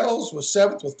Sorrells was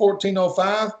seventh with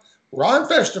 14.05. Ron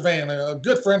Festervan, a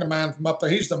good friend of mine from up there.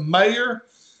 He's the mayor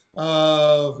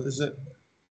of,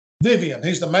 Vivian.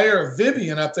 He's the mayor of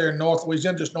Vivian up there in North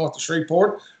Louisiana, just north of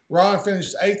Shreveport. Ron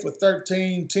finished eighth with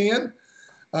 13.10.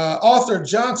 Arthur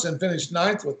Johnson finished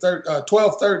ninth with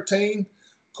 12.13.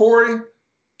 Corey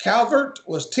Calvert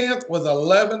was 10th with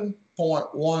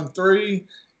 11.13.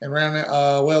 And round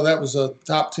that was a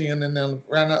top 10. And then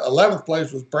round 11th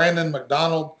place was Brandon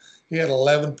McDonald. He had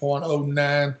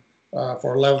 11.09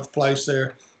 for 11th place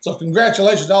there. So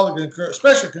congratulations,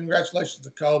 especially congratulations to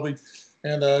Kobe.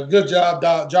 And good job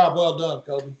well done,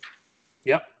 Kobe.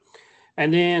 Yep.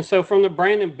 And then, so from the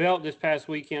Brandon Belt this past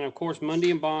weekend, of course,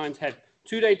 Mundy and Bonds had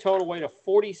two-day total weight of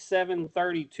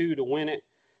 47.32 to win it.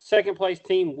 Second place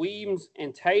team, Weems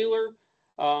and Taylor.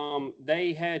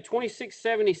 They had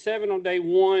 26.77 on day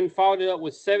one, followed it up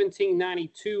with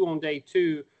 17.92 on day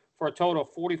two for a total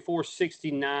of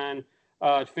 44.69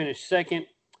 to finish second.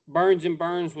 Burns and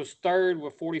Burns was third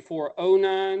with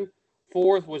 44.09.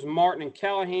 Fourth was Martin and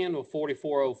Callahan with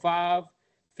 44.05.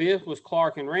 Fifth was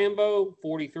Clark and Rambo,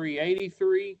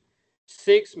 43.83.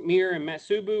 Sixth, Mir and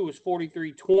Matsubu was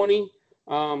 43.20.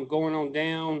 Going on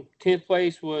down, 10th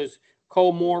place was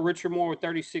Cole Moore, Richard Moore with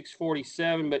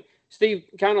 36.47. But Steve,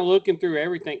 kind of looking through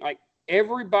everything, like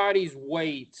everybody's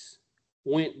weights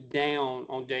went down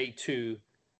on day two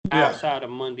outside of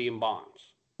Mundy and Bonds.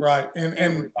 Right. And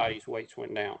everybody's weights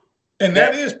went down. And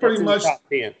that is pretty much top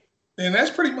 10. And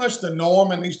that's pretty much the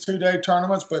norm in these two-day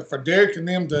tournaments. But for Derek and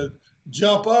them to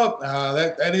jump up,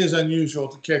 that is unusual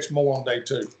to catch more on day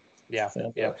two. Yeah.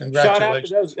 Congratulations. Shout out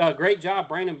to those. Great job,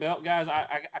 Brandon Belt, guys.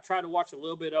 I tried to watch a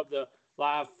little bit of the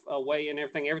live weigh and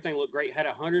everything. Everything looked great. Had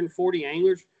 140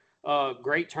 anglers.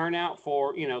 Great turnout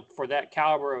for that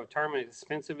caliber of a tournament, as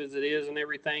expensive as it is and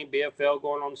everything. BFL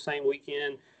going on the same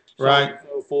weekend, so on and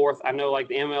so forth. I know like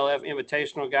the MLF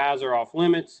Invitational guys are off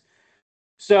limits.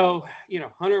 So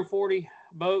 140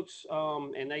 boats,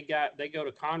 and they go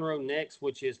to Conroe next,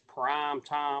 which is prime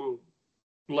time,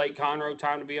 Lake Conroe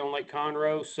time to be on Lake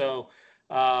Conroe. So,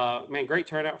 man, great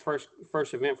turnout first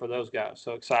event for those guys.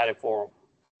 So excited for them.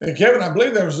 And Kevin, I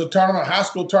believe there was a tournament, high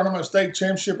school tournament, state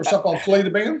championship or something on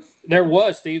Toledo Bend. There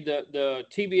was, Steve, the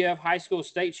TBF high school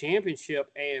state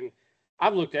championship, and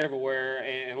I've looked everywhere,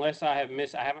 and unless I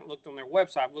haven't looked on their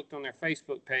website. I've looked on their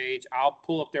Facebook page. I'll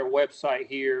pull up their website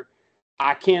here.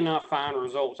 I cannot find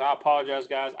results. I apologize,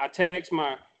 guys. I text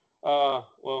my a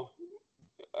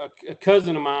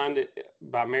cousin of mine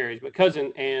by marriage, but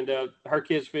cousin and her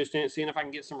kids fished in, seeing if I can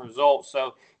get some results.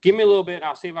 So give me a little bit.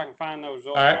 I'll see if I can find those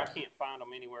results. Right. I can't find them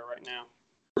anywhere right now.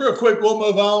 Real quick, we'll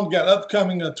move on. Got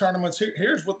upcoming tournaments.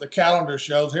 Here's what the calendar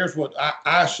shows. Here's what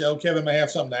I show. Kevin may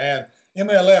have something to add.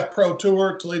 MLF Pro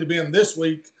Tour, Toledo Bend this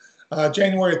week,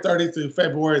 January 30th through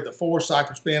February the 4th.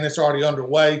 Cypress Bend, it's already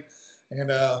underway.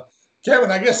 And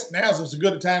Kevin, I guess now's as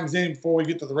good a time as any before we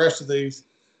get to the rest of these.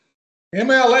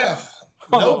 MLF,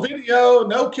 no video,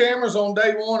 no cameras on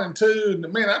day 1 and 2.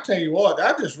 And man, I tell you what,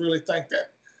 I just really think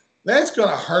that's going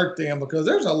to hurt them because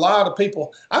there's a lot of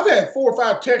people. I've had 4 or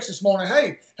 5 texts this morning.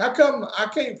 Hey, how come I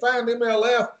can't find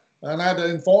MLF? And I had to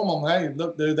inform them, hey,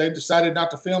 look, dude, they decided not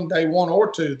to film day 1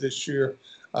 or 2 this year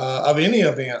of any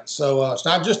event. So it's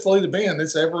not just Toledo Bend,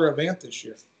 it's every event this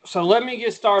year. So let me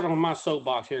get started on my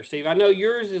soapbox here, Steve. I know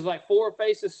yours is like 4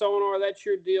 faces sonar. That's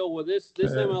your deal. Well, this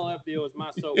MLF deal is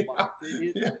my soapbox.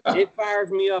 It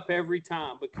fires me up every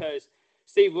time because,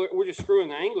 Steve, we're just screwing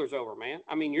the anglers over, man.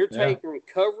 I mean, you're taking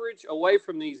coverage away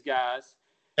from these guys.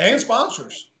 And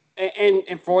sponsors.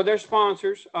 And for their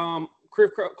sponsors.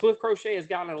 Cliff Crochet has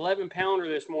got an 11-pounder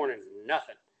this morning.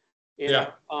 Nothing.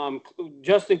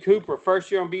 Justin Cooper, first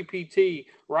year on BPT.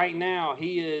 Right now,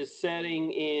 he is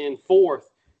setting in 4th.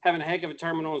 Having a heck of a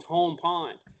tournament on his home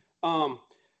pond.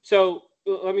 So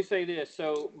let me say this.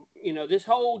 So, this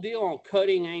whole deal on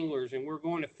cutting anglers and we're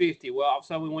going to 50. Well, all of a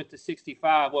sudden we went to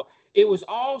 65. Well, it was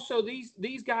also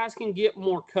these guys can get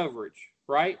more coverage,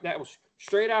 right? That was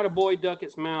straight out of Boyd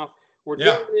Duckett's mouth. We're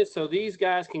doing this so these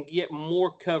guys can get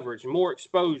more coverage, more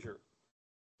exposure.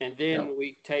 And then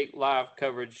we take live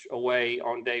coverage away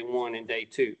on day 1 and day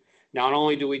 2. Not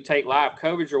only do we take live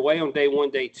coverage away on day 1,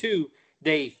 day 2,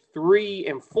 day 3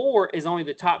 and 4 is only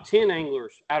the top 10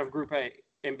 anglers out of Group A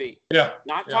and B.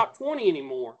 Not top 20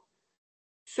 anymore.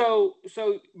 So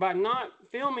by not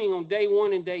filming on day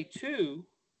 1 and day 2,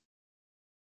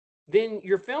 then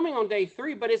you're filming on day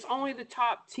 3, but it's only the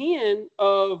top 10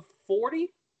 of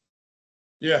 40.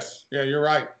 Yes. Yeah, you're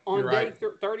right. On day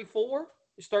 34,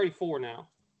 it's 34 now.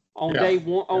 On day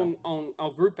 1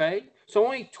 on Group A. So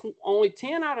only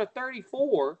 10 out of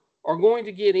 34 are going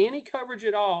to get any coverage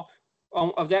at all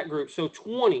of that group. So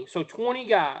 20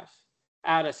 guys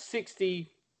out of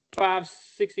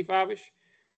 65-ish,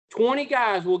 20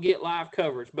 guys will get live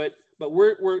coverage. But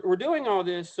we're doing all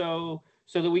this so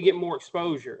that we get more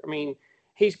exposure. I mean,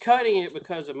 he's cutting it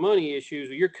because of money issues.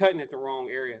 You're cutting it the wrong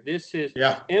area. This is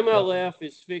MLF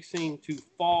is fixing to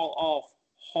fall off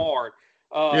hard.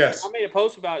 Yes. I made a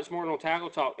post about it this morning on Tackle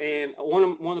Talk, and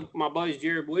one of my buddies,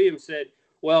 Jared Williams, said,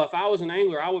 well, if I was an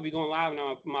angler, I would be going live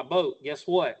on my boat. Guess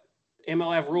what?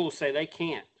 MLF rules say they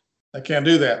can't. They can't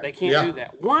do that. They can't do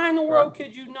that. Why in the world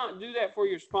could you not do that for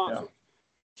your sponsors?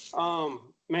 Yeah.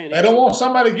 Man, they don't want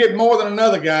somebody to get more than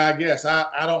another guy, I guess.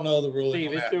 I don't know the rules.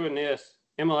 Steve, it's doing this.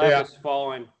 MLF is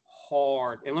falling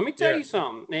hard. And let me tell you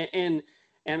something. And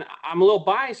I'm a little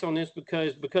biased on this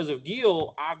because of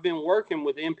Gil, I've been working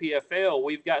with MPFL.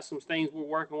 We've got some things we're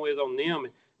working with on them.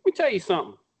 And let me tell you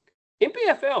something.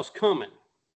 MPFL's coming.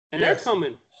 And they're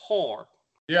coming hard.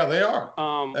 Yeah, they are.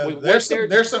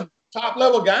 There's some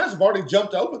top-level guys have already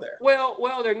jumped over there. Well,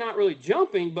 they're not really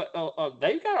jumping, but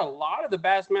they've got a lot of the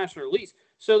Bassmaster Elites.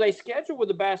 So they schedule with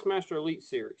the Bassmaster Elite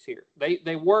Series here. They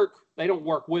don't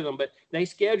work with them, but they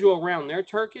schedule around their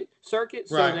circuit so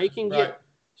they can get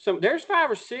some. There's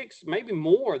 5 or 6, maybe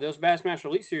more, those Bassmaster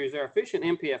Elite Series that are fishing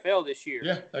MPFL this year.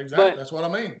 Yeah, exactly. But that's what I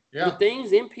mean. Yeah. The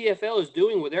things MPFL is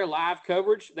doing with their live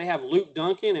coverage, they have Luke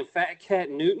Duncan and Fat Cat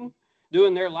Newton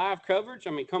doing their live coverage.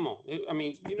 I mean, come on. I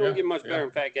mean, you don't get much better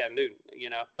than Fat Cat Newton,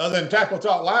 you know. Other than Tackle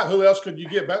Talk Live, who else could you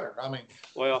get better? I mean.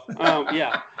 Well,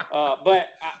 but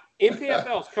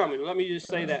MPFL is coming. Let me just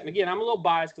say that. And again, I'm a little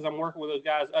biased because I'm working with those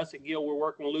guys. Us at Gil, we're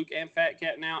working with Luke and Fat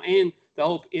Cat now, and the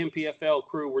whole MPFL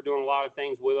crew. We're doing a lot of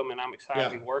things with them, and I'm excited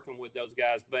to be working with those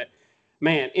guys. But,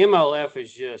 man, MLF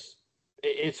is just –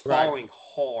 it's falling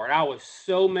hard. I was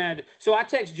so mad. So I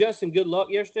text Justin good luck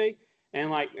yesterday, and,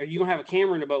 like, are you going to have a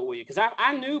camera in the boat with you? Because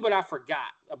I knew, but I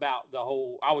forgot about the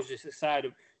whole – I was just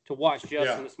excited to watch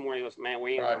Justin this morning. He goes, man,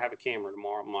 we ain't going to have a camera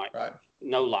tomorrow. I'm like,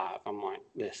 no live. I'm like,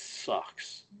 this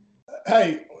sucks.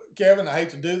 Hey, Kevin, I hate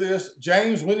to do this.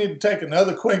 James, we need to take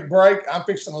another quick break. I'm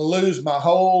fixing to lose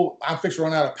I'm fixing to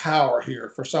run out of power here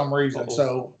for some reason.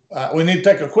 So we need to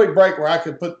take a quick break where I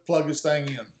could plug this thing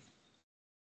in.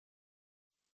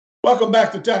 Welcome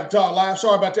back to Tackle Talk Live.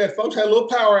 Sorry about that, folks. Had a little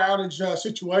power outage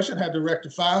situation, had to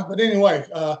rectify. But anyway,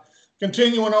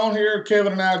 continuing on here,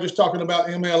 Kevin and I are just talking about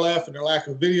MLF and their lack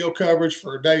of video coverage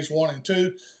for days 1 and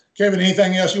 2. Kevin,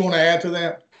 anything else you want to add to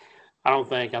that? I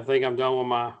think I'm done with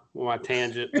my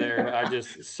tangent there. I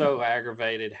just so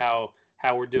aggravated how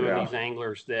we're doing these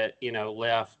anglers that, you know,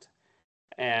 left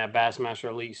Bassmaster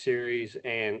Elite Series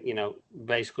and, you know,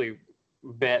 basically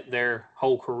bet their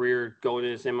whole career going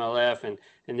to this MLF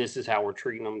and this is how we're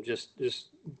treating them.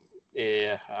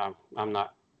 I'm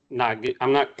not good.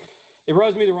 It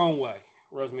rubs me the wrong way.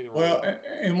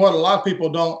 And what a lot of people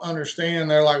don't understand,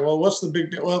 they're like, well, what's the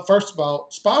big deal? Well, first of all,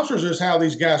 sponsors is how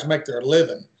these guys make their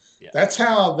living. Yeah. That's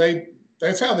how they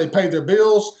pay their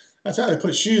bills. That's how they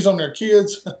put shoes on their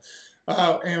kids.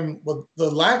 And with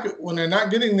the when they're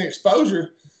not getting the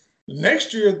exposure,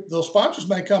 next year those sponsors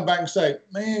may come back and say,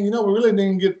 man, you know, we really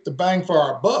didn't get the bang for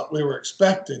our buck we were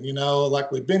expecting, you know,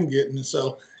 like we've been getting. And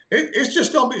so it's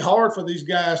just going to be hard for these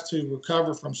guys to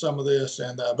recover from some of this.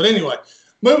 And but anyway,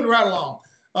 moving right along.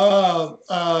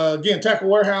 Again, Tackle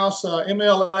Warehouse,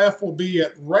 MLF will be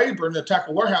at Rayburn. The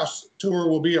Tackle Warehouse tour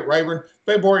will be at Rayburn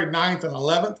February 9th and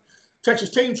 11th. Texas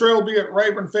Team Trail will be at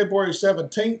Rayburn February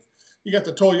 17th. You got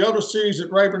the Toyota Series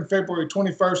at Rayburn February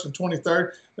 21st and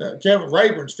 23rd. Kevin,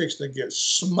 Rayburn's fixing to get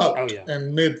smoked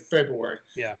in mid-February.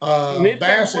 Yeah.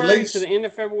 Mid-February to the end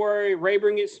of February,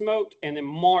 Rayburn gets smoked, and then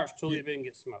March, Toledo Bend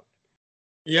gets smoked.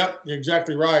 Yep, you're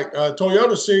exactly right.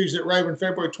 Toyota Series at Rayburn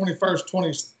February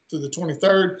 21st, to the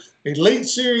 23rd. Elite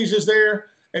Series is there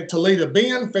at Toledo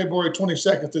Bend, February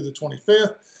 22nd through the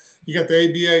 25th. You got the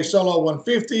ABA Solo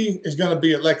 150 is going to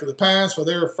be at Lake of the Pines for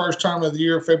their first tournament of the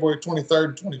year, February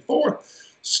 23rd and 24th.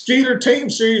 Skeeter Team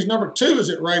Series number 2 is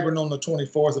at Rayburn on the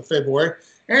 24th of February.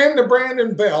 And the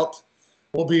Brandon Belt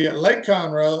will be at Lake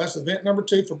Conroe. That's event number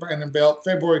 2 for Brandon Belt,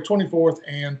 February 24th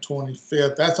and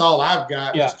 25th. That's all I've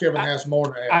got. Yeah. Kevin has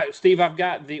more to add. Steve, I've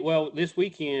got this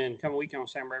weekend, coming weekend on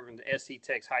Sam Rayburn, the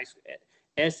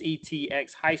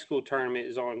SETX High School tournament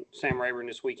is on Sam Rayburn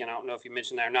this weekend. I don't know if you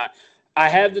mentioned that or not. I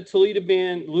have the Toledo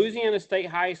Bend, Louisiana State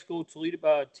High School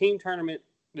Toledo team tournament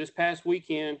this past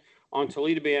weekend on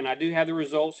Toledo Bend. I do have the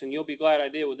results, and you'll be glad I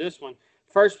did with this one.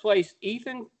 First place,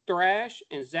 Ethan Thrash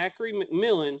and Zachary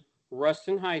McMillan,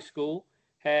 Ruston High School,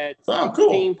 had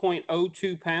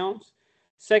 16.02 pounds.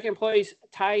 Second place,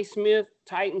 Ty Smith,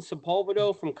 Titan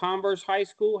Sepulvedo from Converse High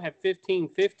School, had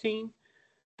 15.15.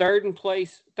 Third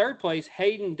place,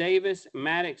 Hayden Davis,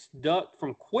 Maddox Duck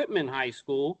from Quitman High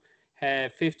School,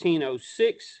 had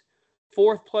 15.06.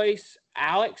 Fourth place,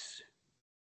 Alex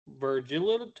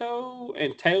Virgilito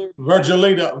and Taylor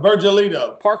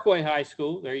Virgilito. Parkway High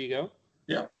School. There you go.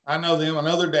 Yeah, I know them. I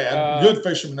know their dad. Good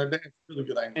fisherman. Their dad's really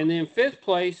good angler. And then fifth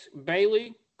place,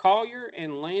 Bailey Collier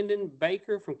and Landon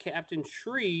Baker from Captain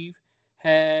Shreve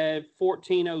had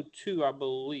 1402, I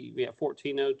believe. Yeah,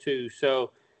 1402. So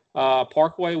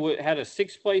Parkway had a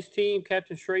 6th-place team.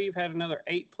 Captain Shreve had another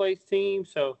 8th-place team.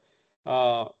 So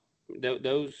those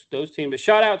teams. But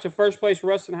shout out to first-place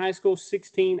Ruston High School,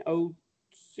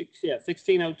 1606. Yeah,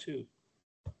 1602.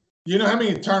 You know how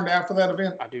many turned out for that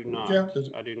event? I do not.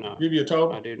 I do not. Give you a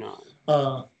total? I do not.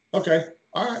 Okay.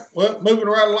 All right. Well, moving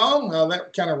right along,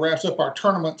 that kind of wraps up our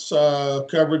tournaments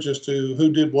coverage as to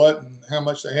who did what and how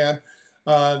much they had.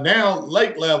 Now,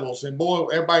 lake levels. And, boy,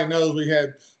 everybody knows we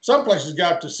had some places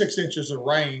got up to 6 inches of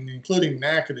rain, including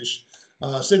Natchitoches.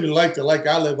 City Lake, the lake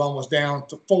I live on, was down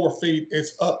to 4 feet.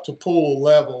 It's up to pool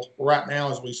level right now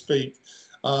as we speak.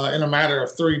 In a matter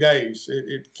of 3 days,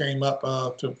 it came up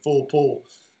to full pool.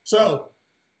 So,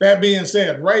 that being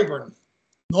said, Rayburn,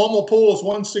 normal pool is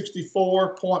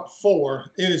 164.4.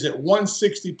 It is at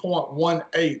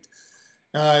 160.18.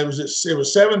 It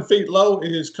was 7 feet low.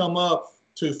 It has come up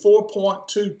to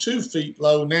 4.22 feet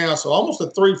low now, so almost a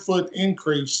 3-foot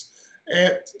increase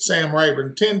at Sam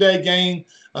Rayburn. 10-day gain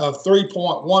of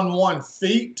 3.11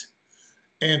 feet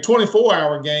and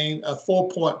 24-hour gain of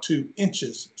 4.2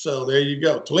 inches. So there you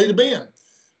go. Toledo Bend,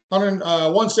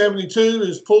 172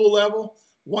 is pool level.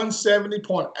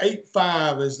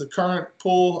 170.85 is the current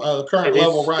pool,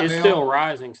 level right now. It's still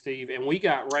rising, Steve, and we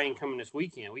got rain coming this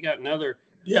weekend. We got another,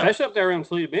 especially up there around the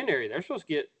Toledo Bend area. They're supposed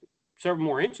to get several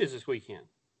more inches this weekend.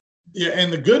 Yeah,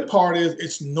 and the good part is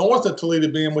it's north of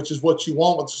Toledo Bend, which is what you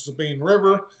want with the Sabine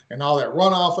River and all that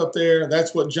runoff up there.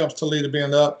 That's what jumps Toledo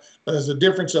Bend up. But there's a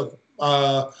difference of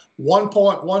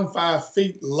 1.15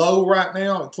 feet low right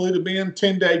now at Toledo Bend.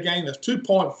 10-day gain of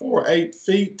 2.48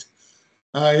 feet.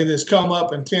 It has come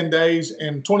up in 10 days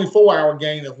and 24-hour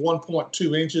gain of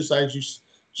 1.2 inches, as you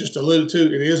just alluded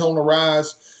to. It is on the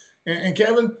rise. And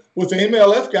Kevin, with the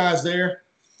MLF guys there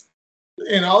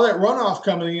and all that runoff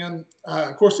coming in,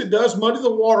 of course, it does muddy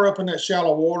the water up in that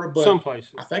shallow water. But some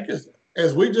places. I think as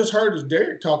we just heard, as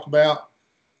Derek talked about,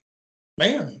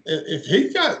 man, if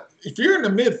you're in the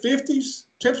mid-50s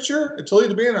temperature at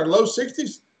Toledo Bend or low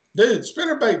 60s, dude,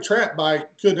 spinnerbait trap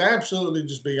bite could absolutely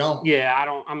just be on. Yeah,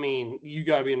 you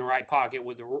got to be in the right pocket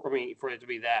for it to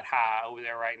be that high over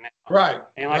there right now. Right.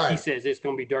 And like he says, it's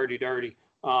going to be dirty.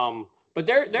 But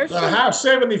there's a high of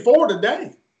 74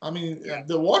 today.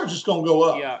 The water's just going to go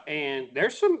up. Yeah, and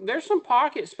there's some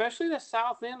pockets, especially the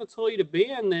south end of Toledo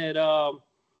Bend that,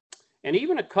 and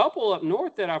even a couple up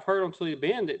north that I've heard on Toledo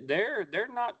Bend that they're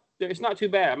not. It's not too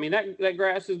bad. That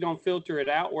grass is going to filter it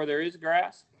out where there is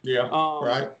grass. Yeah,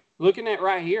 right. Looking at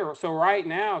right here, so right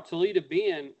now, Toledo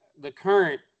Bend, the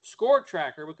current score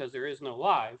tracker, because there is no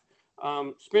live,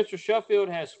 Spencer Sheffield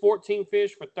has 14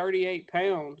 fish for 38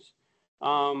 pounds.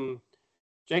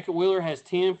 Jacob Wheeler has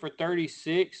 10 for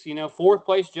 36. Fourth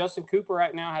place, Justin Cooper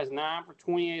right now has 9 for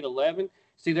 28.11.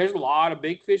 See, there's a lot of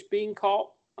big fish being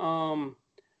caught. I'm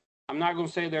not going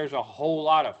to say there's a whole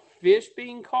lot of fish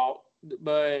being caught,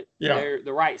 but the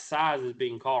right size is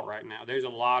being caught right now. There's a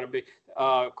lot of big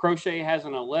Crochet has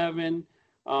an 11.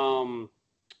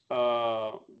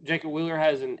 Jacob Wheeler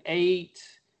has an 8.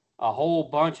 A whole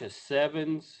bunch of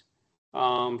 7s.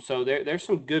 So there's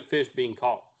some good fish being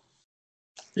caught.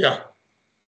 Yeah.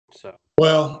 So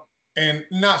well, and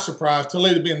not surprised.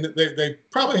 Toledo Bend, they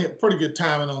probably had pretty good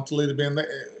timing on Toledo Bend.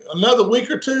 Another week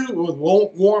or two with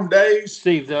warm days,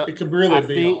 Steve, it could really I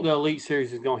be think on. The Elite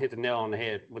Series is going to hit the nail on the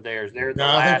head with theirs. They're the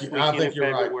last weekend in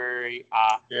February.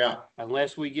 Right.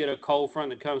 Unless we get a cold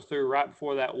front that comes through right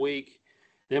before that week,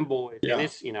 them boys. Yeah. And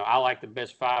it's, I like the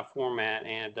best 5 format,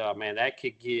 and man, that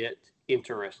could get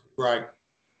interesting. Right.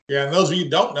 Yeah, and those of you who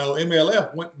don't know,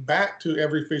 MLF went back to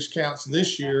every fish counts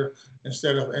this year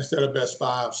instead of best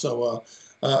 5. So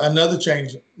another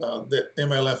change that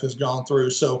MLF has gone through.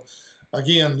 So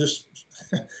again, just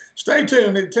stay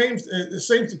tuned. It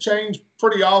seems to change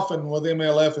pretty often with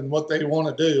MLF and what they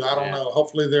want to do. I don't know.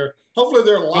 Hopefully they're locked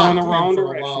going the wrong in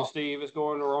direction, Steve. It's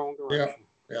going the wrong direction.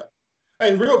 Yeah.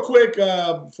 Hey, real quick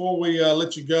before we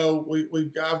let you go,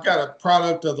 I've got a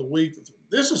product of the week.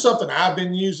 This is something I've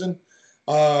been using.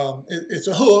 It's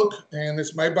a hook, and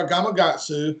it's made by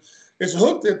Gamakatsu. It's a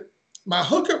hook that my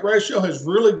hookup ratio has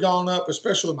really gone up,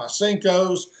 especially with my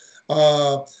Senkos,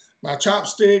 my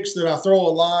chopsticks that I throw a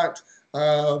lot,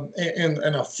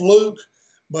 and a fluke.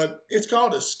 But it's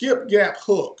called a skip gap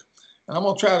hook, and I'm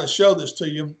gonna try to show this to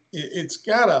you. It's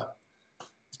got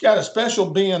a special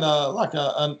bend, like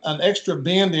an extra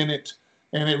bend in it,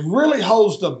 and it really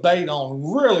holds the bait on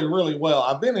really, really well.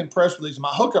 I've been impressed with these.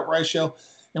 My hookup ratio.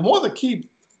 And one of the key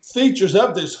features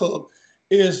of this hook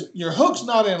is your hook's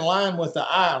not in line with the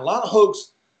eye. A lot of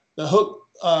hooks, the hook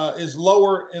is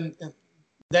lower and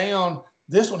down.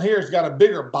 This one here has got a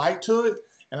bigger bite to it,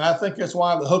 And I think that's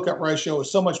why the hookup ratio is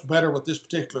so much better with this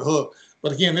particular hook.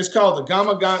 But again, it's called the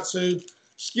Gamakatsu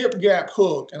Skip Gap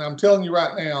Hook. And I'm telling you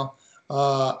right now,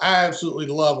 I absolutely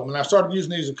love them. And I started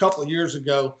using these a couple of years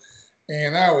ago,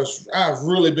 and I've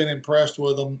really been impressed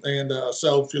with them. And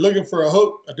so if you're looking for a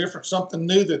hook, something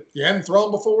new that you hadn't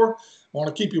thrown before, want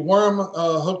to keep your worm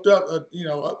hooked up,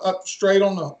 up straight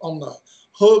on the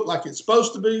hook like it's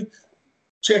supposed to be,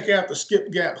 check out the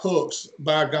Skip Gap hooks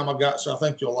by Gamakatsu. I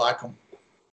think you'll like them.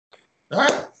 All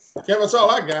right, Kevin, that's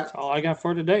all I got. That's all I got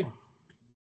for today.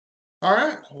 All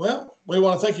right. Well, we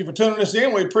want to thank you for tuning us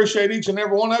in. We appreciate each and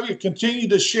every one of you. Continue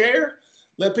to share.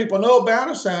 Let people know about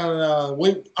us. And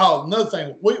another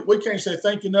thing, we can't say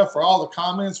thank you enough for all the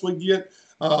comments we get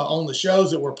on the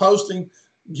shows that we're posting.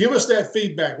 Give us that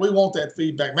feedback. We want that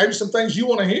feedback. Maybe some things you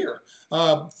want to hear.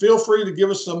 Feel free to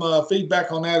give us some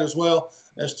feedback on that as well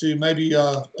as to maybe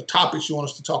topics you want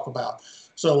us to talk about.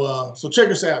 So check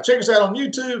us out. Check us out on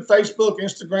YouTube, Facebook,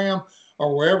 Instagram,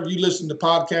 or wherever you listen to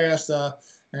podcasts.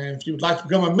 And if you would like to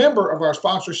become a member of our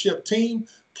sponsorship team,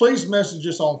 please message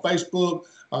us on Facebook.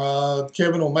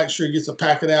 Kevin will make sure he gets a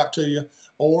packet out to you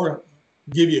or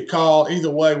give you a call. Either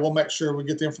way, we'll make sure we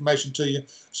get the information to you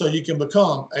so you can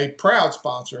become a proud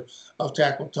sponsor of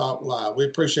Tackle Talk Live. We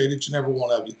appreciate each and every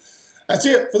one of you. That's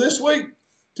it for this week.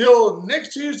 Till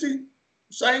next Tuesday,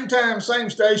 same time, same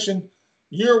station.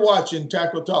 You're watching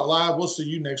Tackle Talk Live. We'll see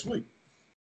you next week.